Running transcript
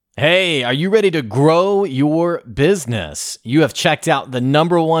Hey, are you ready to grow your business? You have checked out the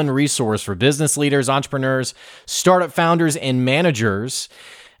number one resource for business leaders, entrepreneurs, startup founders, and managers.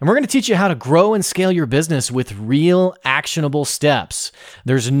 And we're going to teach you how to grow and scale your business with real actionable steps.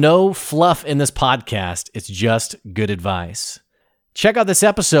 There's no fluff in this podcast. It's just good advice. Check out this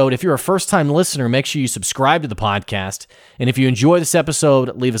episode. If you're a first-time listener, make sure you subscribe to the podcast. And if you enjoy this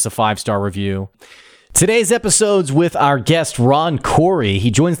episode, leave us a 5-star review. Today's episode's with our guest, Ron Corey.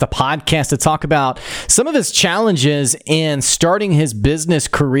 He joins the podcast to talk about some of his challenges in starting his business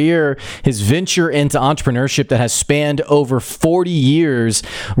career, his venture into entrepreneurship that has spanned over 40 years.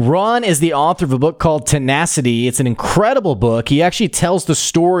 Ron is the author of a book called Tenacity. It's an incredible book. He actually tells the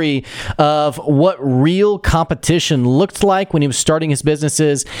story of what real competition looked like when he was starting his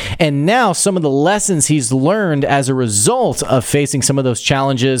businesses, and now some of the lessons he's learned as a result of facing some of those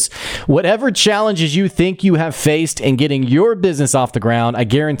challenges. Whatever challenges you think you have faced in getting your business off the ground, I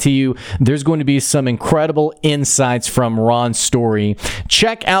guarantee you there's going to be some incredible insights from Ron's story.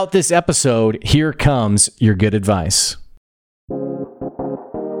 Check out this episode. Here comes your good advice.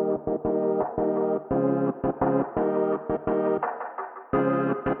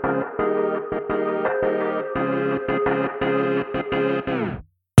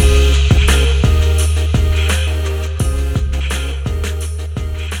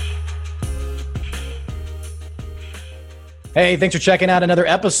 Hey, thanks for checking out another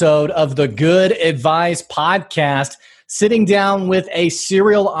episode of the Good Advice Podcast. Sitting down with a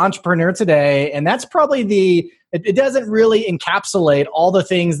serial entrepreneur today, and that's probably it doesn't really encapsulate all the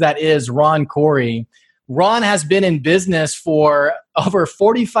things that is Ron Corey. Ron has been in business for over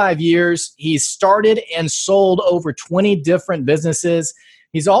 45 years. He's started and sold over 20 different businesses.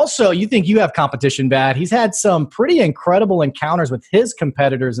 He's also, you think you have competition bad, he's had some pretty incredible encounters with his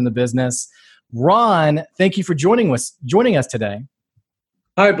competitors in the business. Ron, thank you for joining us today.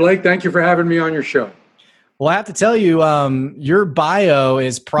 Hi, Blake. Thank you for having me on your show. Well, I have to tell you, your bio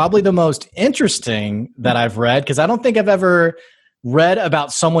is probably the most interesting that I've read, because I don't think I've ever read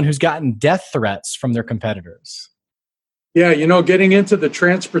about someone who's gotten death threats from their competitors. Yeah, getting into the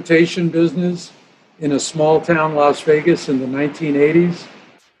transportation business in a small town, Las Vegas, in the 1980s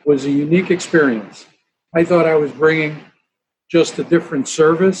was a unique experience. I thought I was bringing just a different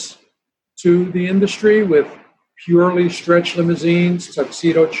service to the industry with purely stretch limousines,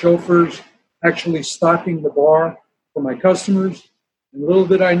 tuxedo chauffeurs, actually stocking the bar for my customers. And little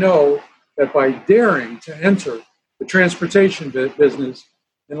did I know that by daring to enter the transportation business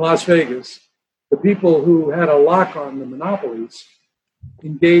in Las Vegas, the people who had a lock on the monopolies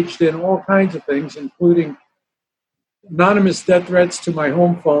engaged in all kinds of things, including anonymous death threats to my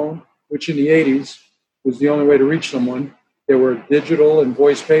home phone, which in the 80s was the only way to reach someone. There were digital and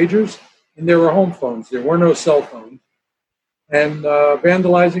voice pagers, and there were home phones. There were no cell phones. And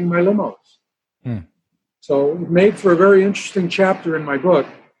vandalizing my limos. So it made for a very interesting chapter in my book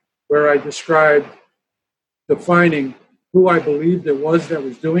where I described defining who I believed it was that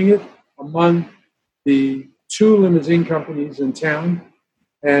was doing it among the 2 limousine companies in town,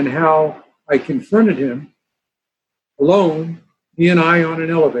 and how I confronted him alone, he and I on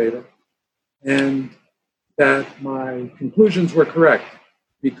an elevator, and that my conclusions were correct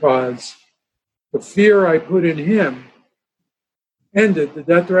because the fear I put in him ended the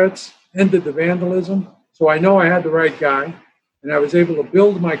death threats, ended the vandalism. So I know I had the right guy, and I was able to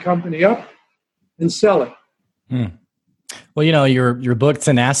build my company up and sell it. Well, your book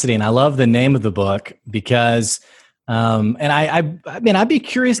Tenacity, and I love the name of the book because, and I'd be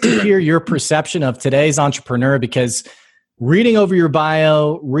curious to hear your perception of today's entrepreneur, because reading over your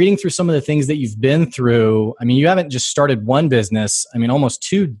bio, reading through some of the things that you've been through, you haven't just started one business, almost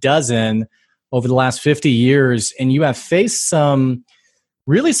 24 over the last 50 years, and you have faced some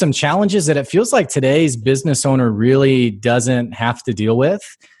challenges that it feels like today's business owner really doesn't have to deal with.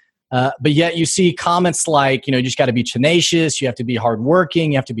 But yet you see comments like, you just got to be tenacious, you have to be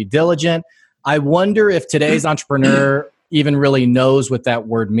hardworking, you have to be diligent. I wonder if today's entrepreneur even really knows what that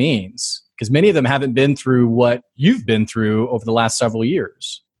word means, because many of them haven't been through what you've been through over the last several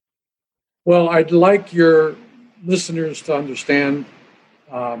years. Well, I'd like your listeners to understand,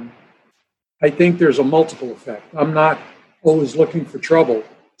 I think there's a multiple effect. I'm not always looking for trouble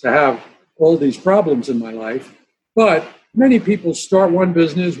to have all these problems in my life, but many people start one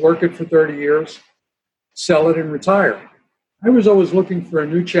business, work it for 30 years, sell it, and retire. I was always looking for a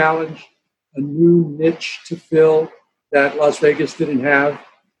new challenge, a new niche to fill that Las Vegas didn't have.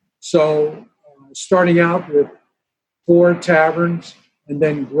 So starting out with 4 taverns and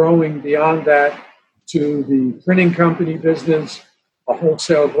then growing beyond that to the printing company business, a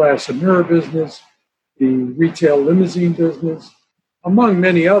wholesale glass and mirror business, the retail limousine business, among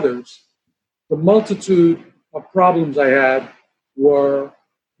many others, the multitude of problems I had were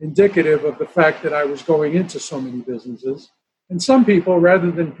indicative of the fact that I was going into so many businesses. And some people,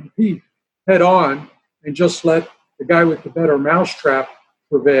 rather than compete head on and just let the guy with the better mousetrap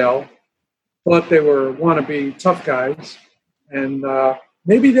prevail, thought they were wannabe tough guys. And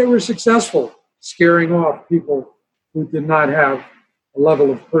maybe they were successful scaring off people who did not have a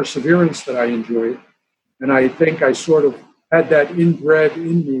level of perseverance that I enjoyed. And I think I sort of had that inbred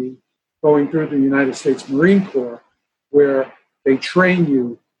in me going through the United States Marine Corps, where they train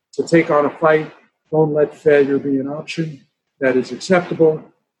you to take on a fight, don't let failure be an option that is acceptable,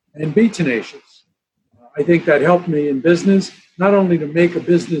 and be tenacious. I think that helped me in business, not only to make a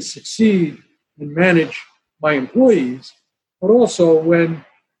business succeed and manage my employees, but also when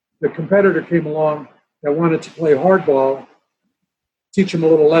the competitor came along that wanted to play hardball, teach them a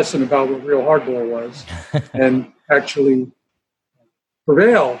little lesson about what real hardball was and actually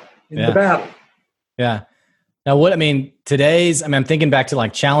prevail in the battle. Yeah. Now, I'm thinking back to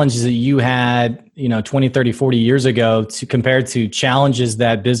like challenges that you had, 20, 30, 40 years ago compared to challenges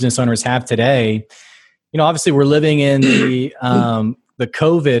that business owners have today. Obviously we're living in the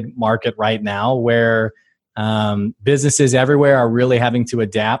COVID market right now where businesses everywhere are really having to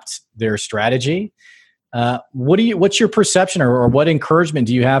adapt their strategy. What's your perception or what encouragement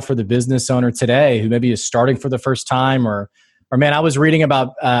do you have for the business owner today who maybe is starting for the first time or man, I was reading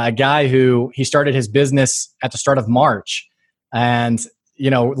about a guy who he started his business at the start of March and,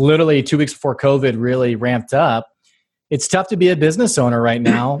 literally 2 weeks before COVID really ramped up. It's tough to be a business owner right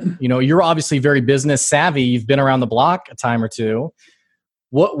now. You're obviously very business savvy. You've been around the block a time or two.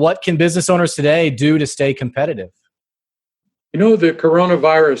 What can business owners today do to stay competitive? The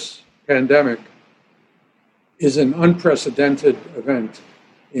coronavirus pandemic is an unprecedented event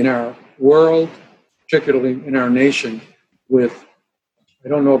in our world, particularly in our nation, with, I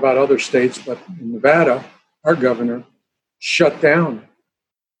don't know about other states, but in Nevada, our governor shut down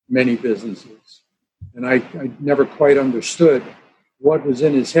many businesses. And I never quite understood what was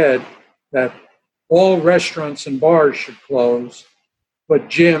in his head that all restaurants and bars should close, but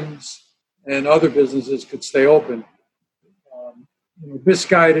gyms and other businesses could stay open.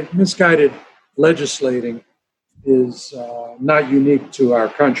 Misguided legislating is not unique to our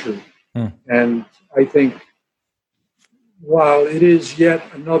country. And I think while it is yet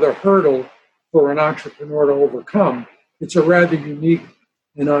another hurdle for an entrepreneur to overcome, it's a rather unique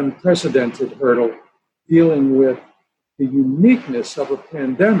and unprecedented hurdle dealing with the uniqueness of a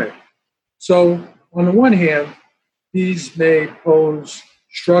pandemic. So on the one hand, these may pose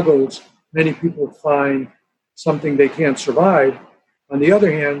struggles. Many people find something they can't survive. On the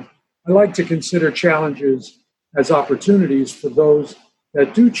other hand, I like to consider challenges as opportunities for those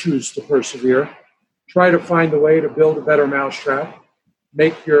that do choose to persevere. Try to find a way to build a better mousetrap,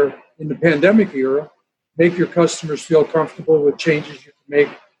 in the pandemic era, make your customers feel comfortable with changes you can make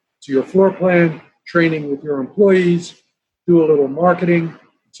to your floor plan, training with your employees, do a little marketing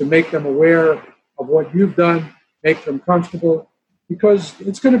to make them aware of what you've done, make them comfortable, because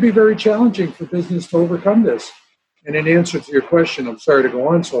it's going to be very challenging for business to overcome this. And in answer to your question, I'm sorry to go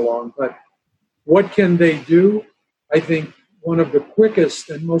on so long, but what can they do? I think one of the quickest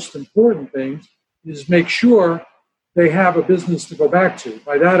and most important things is make sure they have a business to go back to.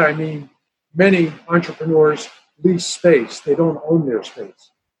 By that, I mean many entrepreneurs lease space. They don't own their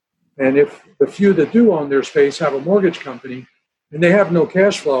space. And if the few that do own their space have a mortgage company and they have no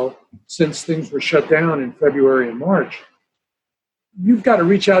cash flow since things were shut down in February and March, you've got to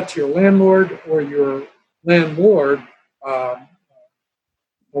reach out to your landlord or your landlord, or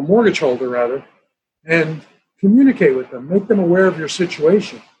mortgage holder rather, and communicate with them, make them aware of your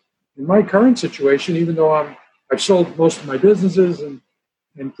situation. In my current situation, even though I've sold most of my businesses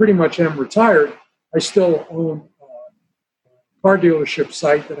and pretty much am retired, I still own a car dealership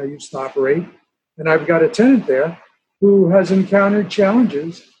site that I used to operate. And I've got a tenant there who has encountered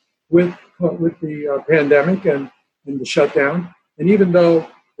challenges with the pandemic and the shutdown. And even though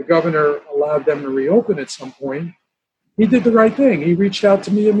the governor allowed them to reopen at some point, he did the right thing. He reached out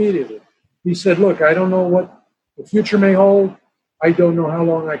to me immediately. He said, look, I don't know what the future may hold. I don't know how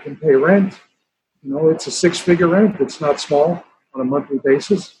long I can pay rent. It's a 6-figure rent. It's not small on a monthly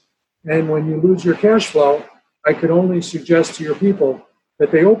basis. And when you lose your cash flow, I could only suggest to your people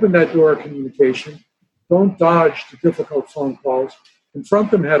that they open that door of communication. Don't dodge the difficult phone calls.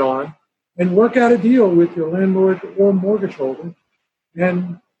 Confront them head on and work out a deal with your landlord or mortgage holder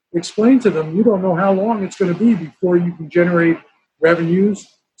and explain to them you don't know how long it's going to be before you can generate revenues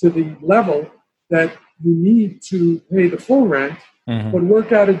to the level that you need to pay the full rent, but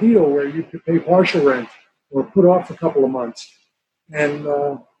work out a deal where you could pay partial rent or put off a couple of months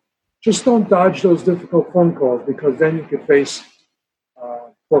And just don't dodge those difficult phone calls, because then you could face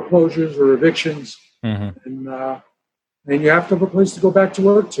foreclosures or evictions. And you have to have a place to go back to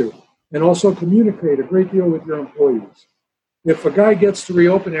work to. And also communicate a great deal with your employees. If a guy gets to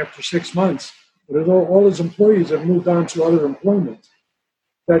reopen after 6 months, but all his employees have moved on to other employment,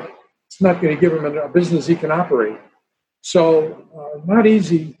 that's not going to give him a business he can operate. So not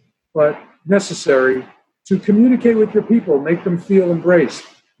easy, but necessary to communicate with your people, make them feel embraced.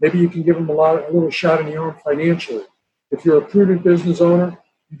 Maybe you can give them a little shot in the arm financially. If you're a prudent business owner,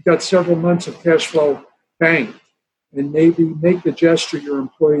 you've got several months of cash flow banked, and maybe make the gesture your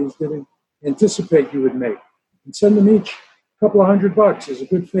employees didn't anticipate you would make, and send them each a couple of $100 as a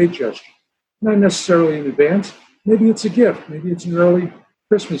good faith gesture. Not necessarily in advance. Maybe it's a gift. Maybe it's an early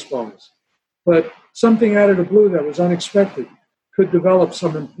Christmas bonus. But something out of the blue that was unexpected could develop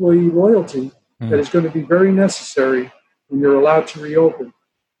some employee loyalty that is going to be very necessary when you're allowed to reopen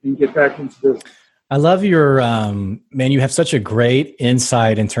and get back into business. I love your, man, you have such a great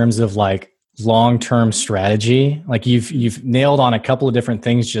insight in terms of like long-term strategy. Like you've nailed on a couple of different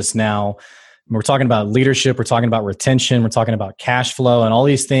things just now. We're talking about leadership, we're talking about retention, we're talking about cash flow and all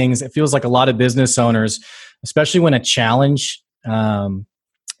these things. It feels like a lot of business owners, especially when a challenge,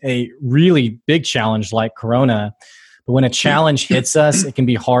 a really big challenge like Corona, but when a challenge hits us, it can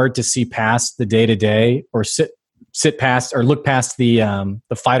be hard to see past the day-to-day or sit past or look past the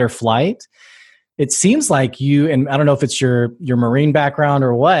fight or flight. It seems like you, and I don't know if it's your Marine background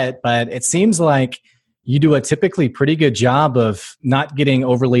or what, but it seems like you do a typically pretty good job of not getting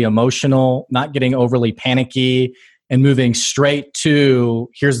overly emotional, not getting overly panicky, and moving straight to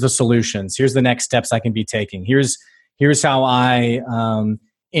here's the solutions, here's the next steps I can be taking, here's how I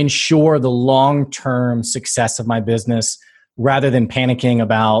ensure the long-term success of my business, rather than panicking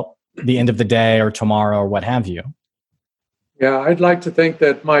about the end of the day or tomorrow or what have you. Yeah, I'd like to think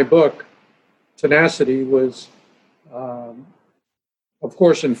that my book, Tenacity, was, of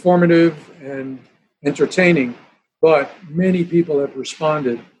course, informative and entertaining, but many people have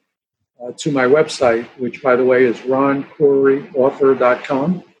responded to my website, which, by the way, is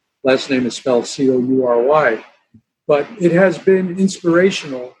roncoryauthor.com. Last name is spelled Coury. But it has been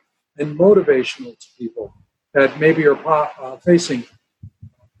inspirational and motivational to people that maybe are facing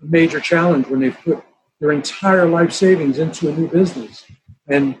a major challenge when they've put their entire life savings into a new business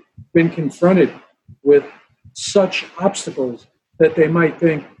and been confronted with such obstacles that they might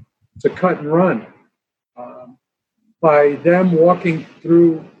think to cut and run. By them walking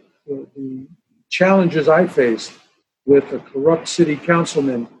through the challenges I faced with a corrupt city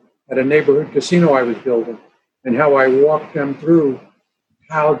councilman at a neighborhood casino I was building, and how I walked them through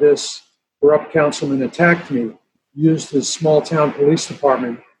how this corrupt councilman attacked me, used his small town police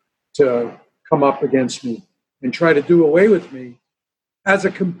department to come up against me and try to do away with me as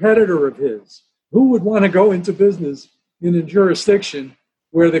a competitor of his. Who would want to go into business in a jurisdiction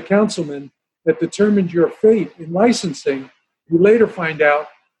where the councilman that determined your fate in licensing, you later find out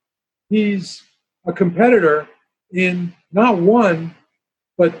he's a competitor in not one,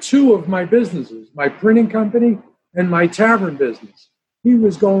 but two of my businesses, my printing company and my tavern business. He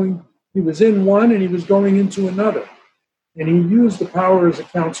was in one and he was going into another. And he used the power as a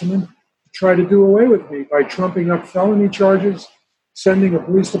councilman to try to do away with me by trumping up felony charges, sending a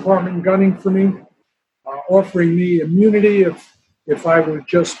police department gunning for me, offering me immunity if I would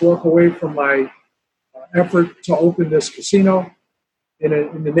just walk away from my effort to open this casino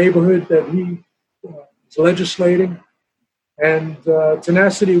in the neighborhood that he is legislating. And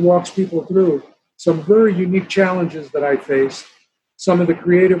Tenacity walks people through some very unique challenges that I faced, some of the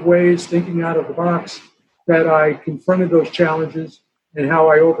creative ways, thinking out of the box, that I confronted those challenges and how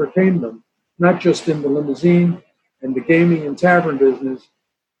I overcame them, not just in the limousine and the gaming and tavern business,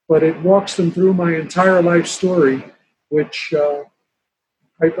 but it walks them through my entire life story, which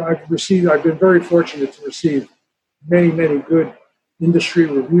I've been very fortunate to receive many, many good industry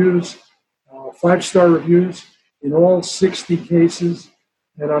reviews, 5-star reviews in all 60 cases.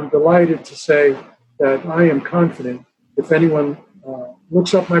 And I'm delighted to say that I am confident if anyone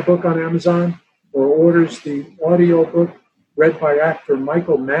looks up my book on Amazon or orders the audio book read by actor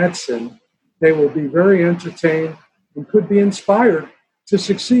Michael Madsen, they will be very entertained and could be inspired to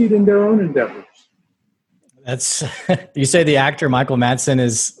succeed in their own endeavors. That's you say the actor Michael Madsen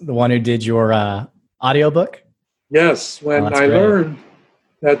is the one who did your audiobook? Yes. When I learned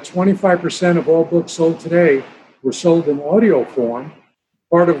that 25% of all books sold today were sold in audio form,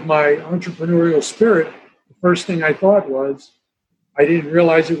 part of my entrepreneurial spirit, the first thing I thought was, I didn't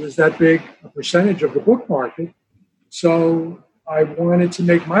realize it was that big a percentage of the book market. So I wanted to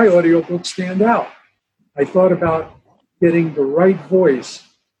make my audiobook stand out. I thought about getting the right voice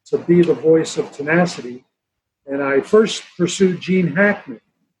to be the voice of tenacity. And I first pursued Gene Hackman,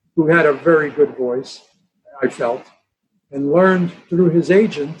 who had a very good voice, I felt, and learned through his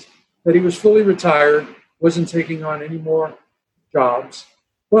agent that he was fully retired, wasn't taking on any more jobs.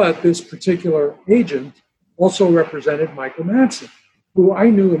 But this particular agent also represented Michael Madsen, who I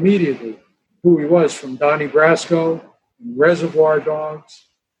knew immediately who he was from Donnie Brasco and Reservoir Dogs.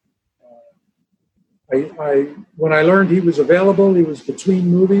 When I learned he was available, he was between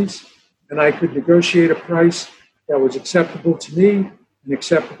movies, and I could negotiate a price that was acceptable to me and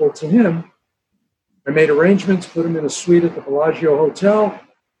acceptable to him. I made arrangements, put him in a suite at the Bellagio Hotel,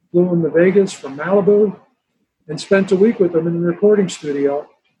 flew him to Vegas from Malibu, and spent a week with him in the recording studio.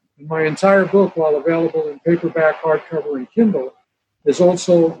 And my entire book, while available in paperback, hardcover, and Kindle, is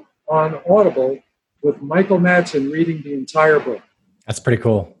also on Audible with Michael Madsen reading the entire book. That's pretty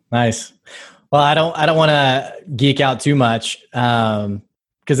cool. Nice. Well, I don't want to geek out too much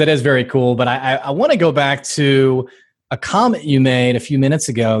because it is very cool. But I want to go back to a comment you made a few minutes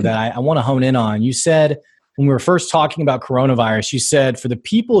ago that I want to hone in on. You said when we were first talking about coronavirus, you said for the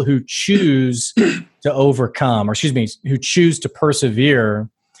people who choose to overcome, or excuse me, who choose to persevere.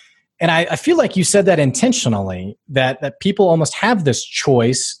 And I feel like you said that intentionally, that people almost have this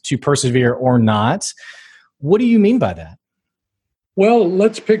choice to persevere or not. What do you mean by that? Well,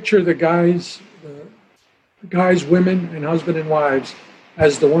 let's picture the guys, women, and husband and wives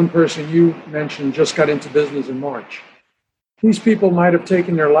as the one person you mentioned just got into business in March. These people might have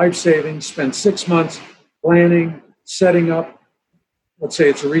taken their life savings, spent 6 months planning, setting up, let's say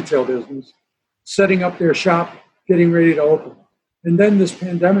it's a retail business, setting up their shop, getting ready to open. And then this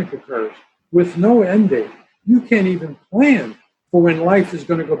pandemic occurs with no end date. You can't even plan for when life is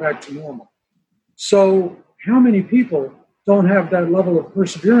going to go back to normal. So how many people don't have that level of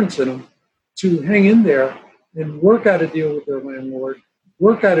perseverance in them to hang in there and work out a deal with their landlord,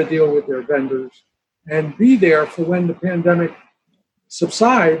 work out a deal with their vendors, and be there for when the pandemic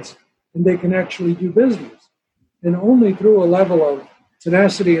subsides and they can actually do business. And only through a level of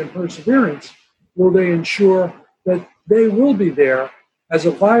tenacity and perseverance will they ensure that they will be there as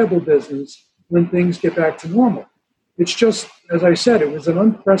a viable business when things get back to normal. It's just, as I said, it was an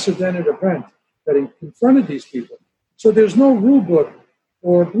unprecedented event that confronted these people. So there's no rule book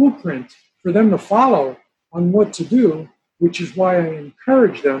or blueprint for them to follow on what to do, which is why I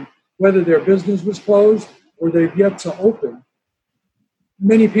encourage them, whether their business was closed or they've yet to open.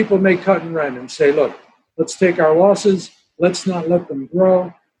 Many people may cut and run and say, look, let's take our losses. Let's not let them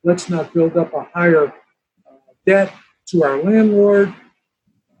grow. Let's not build up a higher debt to our landlord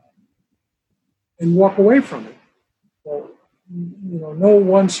and walk away from it. Well, no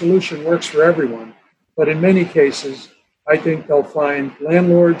one solution works for everyone. But in many cases, I think they'll find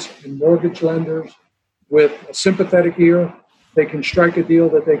landlords and mortgage lenders with a sympathetic ear. They can strike a deal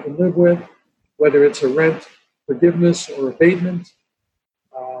that they can live with, whether it's a rent forgiveness or abatement.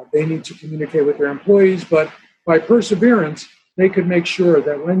 They need to communicate with their employees, but by perseverance, they could make sure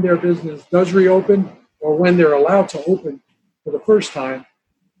that when their business does reopen or when they're allowed to open for the first time,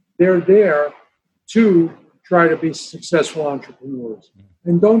 they're there to try to be successful entrepreneurs.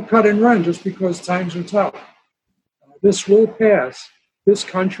 And don't cut and run just because times are tough. This will pass. This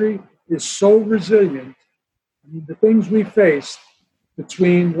country is so resilient. I mean, the things we faced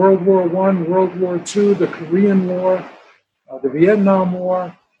between World War I, World War II, the Korean War, the Vietnam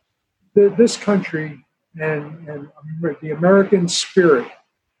War, this country and the American spirit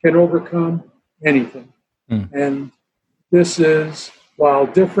can overcome anything. And this is, while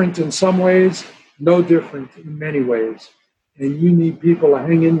different in some ways, no different in many ways. And you need people to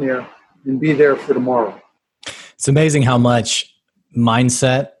hang in there and be there for tomorrow. It's amazing how much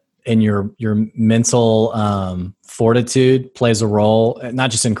mindset and your mental fortitude plays a role, not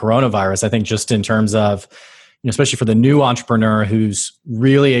just in coronavirus. I think just in terms of, especially for the new entrepreneur who's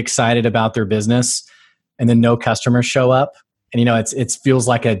really excited about their business and then no customers show up. And, it feels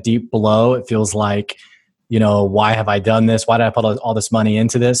like a deep blow. It feels like, why have I done this? Why did I put all this money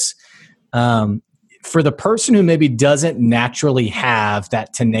into this? For the person who maybe doesn't naturally have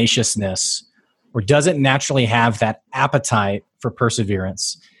that tenaciousness or doesn't naturally have that appetite for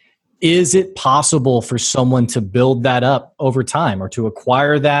perseverance, is it possible for someone to build that up over time or to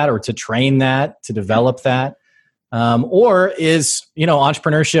acquire that or to train that, to develop that? Or is,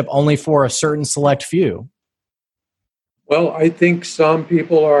 entrepreneurship only for a certain select few? Well, I think some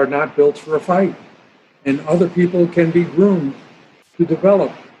people are not built for a fight, and other people can be groomed to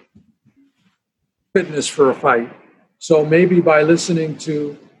develop fitness for a fight. So maybe by listening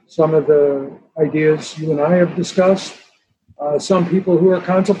to some of the ideas you and I have discussed, some people who are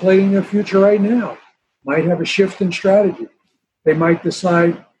contemplating their future right now might have a shift in strategy. They might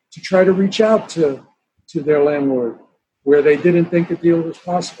decide to try to reach out to their landlord where they didn't think a deal was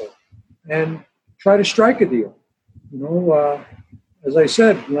possible and try to strike a deal. As I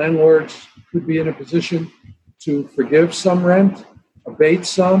said, landlords could be in a position to forgive some rent, abate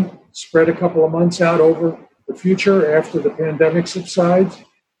some, spread a couple of months out over the future after the pandemic subsides,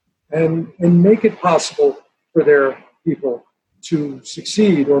 and make it possible for their people to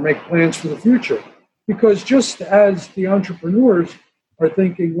succeed or make plans for the future. Because just as the entrepreneurs are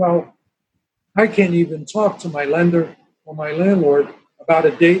thinking, well, I can't even talk to my lender or my landlord about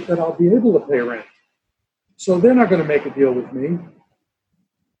a date that I'll be able to pay rent, so they're not going to make a deal with me.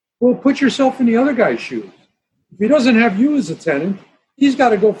 Well, put yourself in the other guy's shoes. If he doesn't have you as a tenant, he's got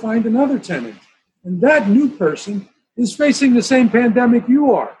to go find another tenant. And that new person is facing the same pandemic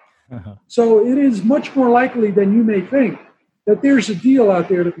you are. Uh-huh. So it is much more likely than you may think that there's a deal out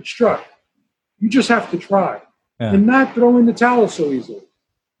there to be struck. You just have to try and not throw in the towel so easily.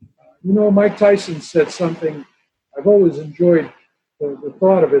 Mike Tyson said something, I've always enjoyed the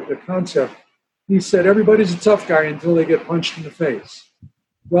thought of it, the concept. He said, everybody's a tough guy until they get punched in the face.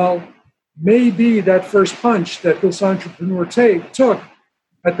 Well, maybe that first punch that this entrepreneur took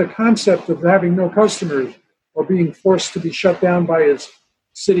at the concept of having no customers or being forced to be shut down by his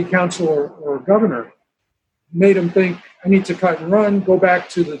city council or governor made him think, I need to cut and run, go back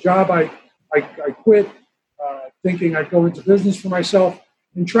to the job I quit, thinking I'd go into business for myself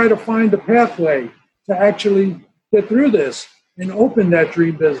and try to find a pathway to actually get through this and open that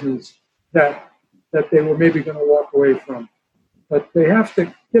dream business that they were maybe going to walk away from. But they have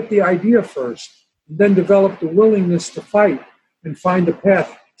to get the idea first and then develop the willingness to fight and find a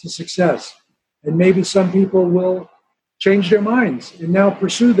path to success. And maybe some people will change their minds and now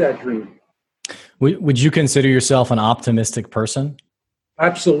pursue that dream. Would you consider yourself an optimistic person?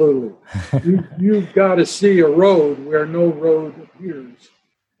 Absolutely. You've got to see a road where no road appears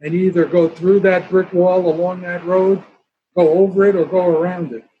and either go through that brick wall along that road, go over it, or go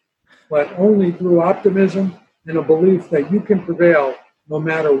around it. But only through optimism and a belief that you can prevail no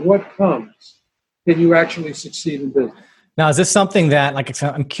matter what comes can you actually succeed in business. Now, is this something that,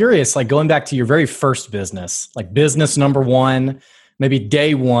 I'm curious, going back to your very first business, business number one, maybe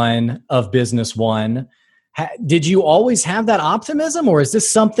day one of business one, did you always have that optimism, or is this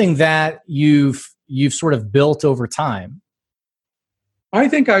something that you've sort of built over time? I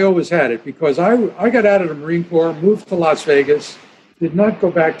think I always had it because I got out of the Marine Corps, moved to Las Vegas, did not go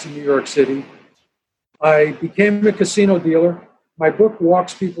back to New York City. I became a casino dealer. My book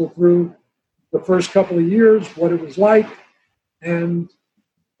walks people through the first couple of years, what it was like, and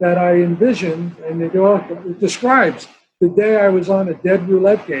that I envisioned, and it describes the day I was on a dead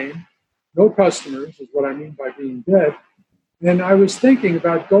roulette game, no customers is what I mean by being dead, and I was thinking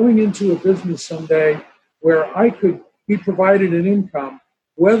about going into a business someday where I could be provided an income,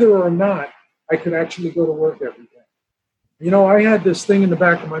 whether or not I could actually go to work every day. I had this thing in the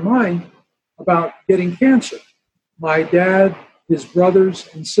back of my mind about getting cancer. My dad, his brothers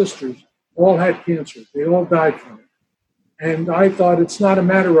and sisters all had cancer. They all died from it. And I thought it's not a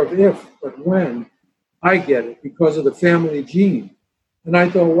matter of if, but when I get it because of the family gene. And I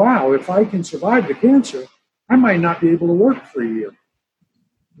thought, wow, if I can survive the cancer, I might not be able to work for a year.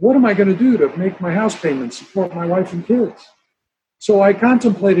 What am I going to do to make my house payments, support my wife and kids? So I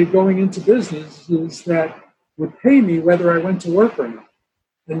contemplated going into businesses that would pay me whether I went to work or not.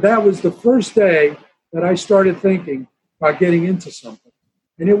 And that was the first day that I started thinking about getting into something.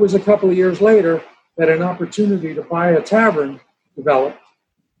 And it was a couple of years later that an opportunity to buy a tavern developed.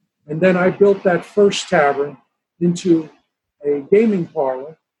 And then I built that first tavern into a gaming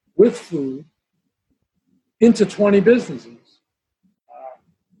parlor with food into 20 businesses.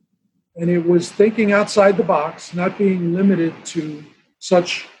 And it was thinking outside the box, not being limited to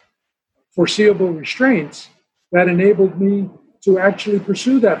such foreseeable restraints that enabled me to actually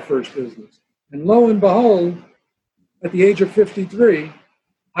pursue that first business. And lo and behold, at the age of 53,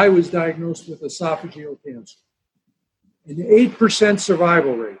 I was diagnosed with esophageal cancer. An 8%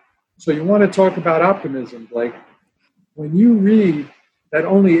 survival rate. So you want to talk about optimism, Blake. When you read that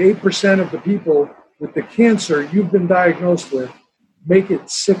only 8% of the people with the cancer you've been diagnosed with make it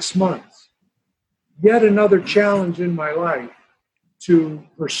 6 months. Yet another challenge in my life to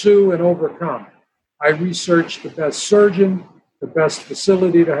pursue and overcome. I researched the best surgeon, the best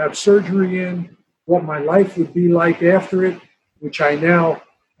facility to have surgery in, what my life would be like after it, which I now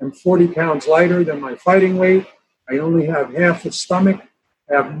am 40 pounds lighter than my fighting weight. I only have half a stomach,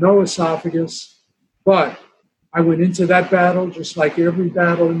 I have no esophagus, but I went into that battle just like every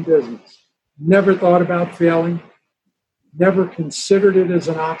battle in business. Never thought about failing, never considered it as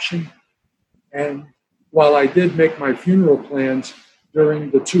an option, and while I did make my funeral plans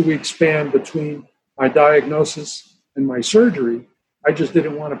during the 2-week span between my diagnosis and my surgery, I just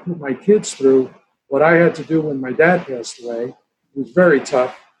didn't want to put my kids through what I had to do when my dad passed away. It was very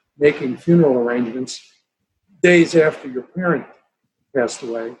tough making funeral arrangements days after your parent passed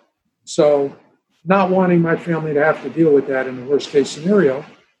away. So not wanting my family to have to deal with that in the worst case scenario,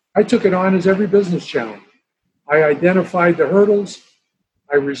 I took it on as every business challenge. I identified the hurdles,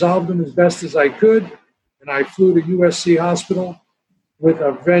 I resolved them as best as I could, and I flew to USC Hospital with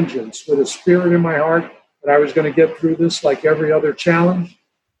a vengeance, with a spirit in my heart that I was going to get through this like every other challenge.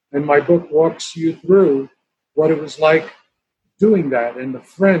 And my book walks you through what it was like doing that and the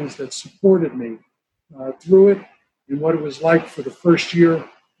friends that supported me through it, and what it was like for the first year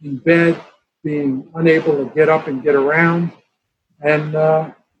in bed, being unable to get up and get around, and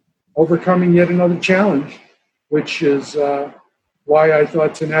overcoming yet another challenge, which is why I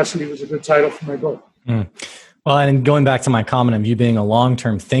thought Tenacity was a good title for my book. Well, and going back to my comment of you being a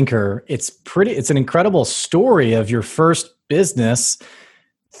long-term thinker, it's an incredible story of your first business,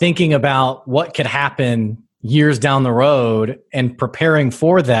 thinking about what could happen years down the road and preparing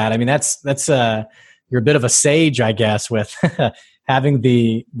for that. I mean, that's you're a bit of a sage, I guess, with having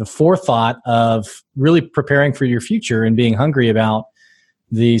the forethought of really preparing for your future and being hungry about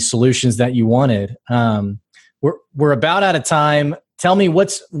the solutions that you wanted. We're about out of time. Tell me,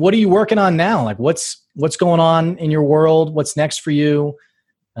 what are you working on now? Like what's going on in your world? What's next for you?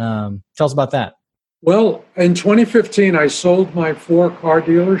 Tell us about that. Well, in 2015, I sold my 4 car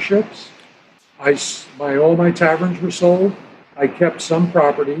dealerships. All my taverns were sold. I kept some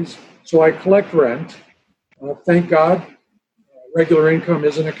properties, so I collect rent. Thank God, regular income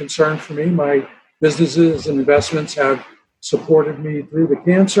isn't a concern for me. My businesses and investments have supported me through the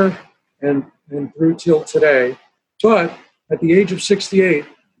cancer and through till today. But at the age of 68,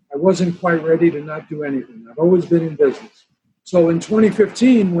 I wasn't quite ready to not do anything. I've always been in business. So in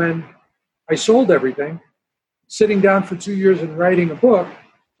 2015, when I sold everything, sitting down for 2 years and writing a book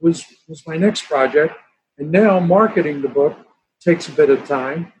was my next project. And now marketing the book takes a bit of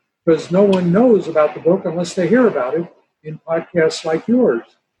time because no one knows about the book unless they hear about it in podcasts like yours.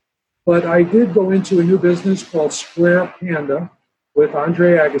 But I did go into a new business called Square Panda with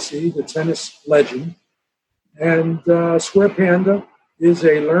Andre Agassi, the tennis legend. And Square Panda is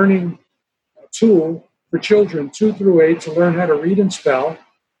a learning tool for children 2 through 8 to learn how to read and spell.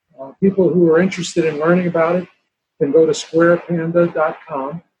 People who are interested in learning about it can go to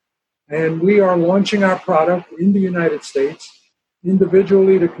squarepanda.com. And we are launching our product in the United States,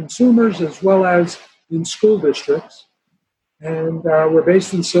 individually to consumers as well as in school districts. And we're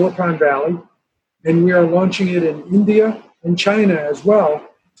based in Silicon Valley. And we are launching it in India and China as well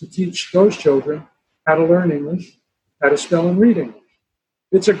to teach those children how to learn English, how to spell and read English.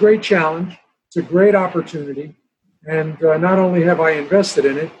 It's a great challenge. It's a great opportunity. And not only have I invested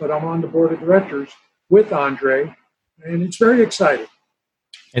in it, but I'm on the board of directors with Andre. And it's very exciting.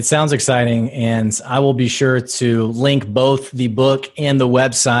 It sounds exciting, and I will be sure to link both the book and the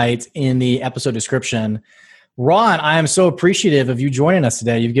website in the episode description. Ron, I am so appreciative of you joining us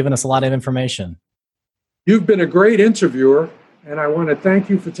today. You've given us a lot of information. You've been a great interviewer, and I want to thank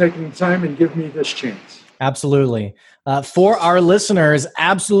you for taking the time and giving me this chance. Absolutely. For our listeners,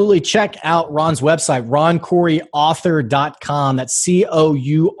 absolutely check out Ron's website, roncoryauthor.com. That's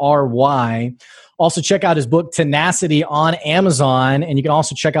Coury. Also, check out his book, Tenacity, on Amazon, and you can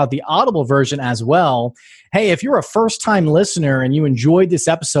also check out the Audible version as well. Hey, if you're a first-time listener and you enjoyed this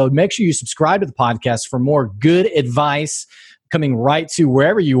episode, make sure you subscribe to the podcast for more good advice coming right to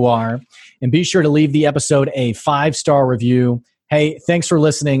wherever you are. And be sure to leave the episode a 5-star review. Hey, thanks for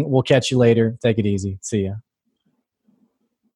listening. We'll catch you later. Take it easy. See ya.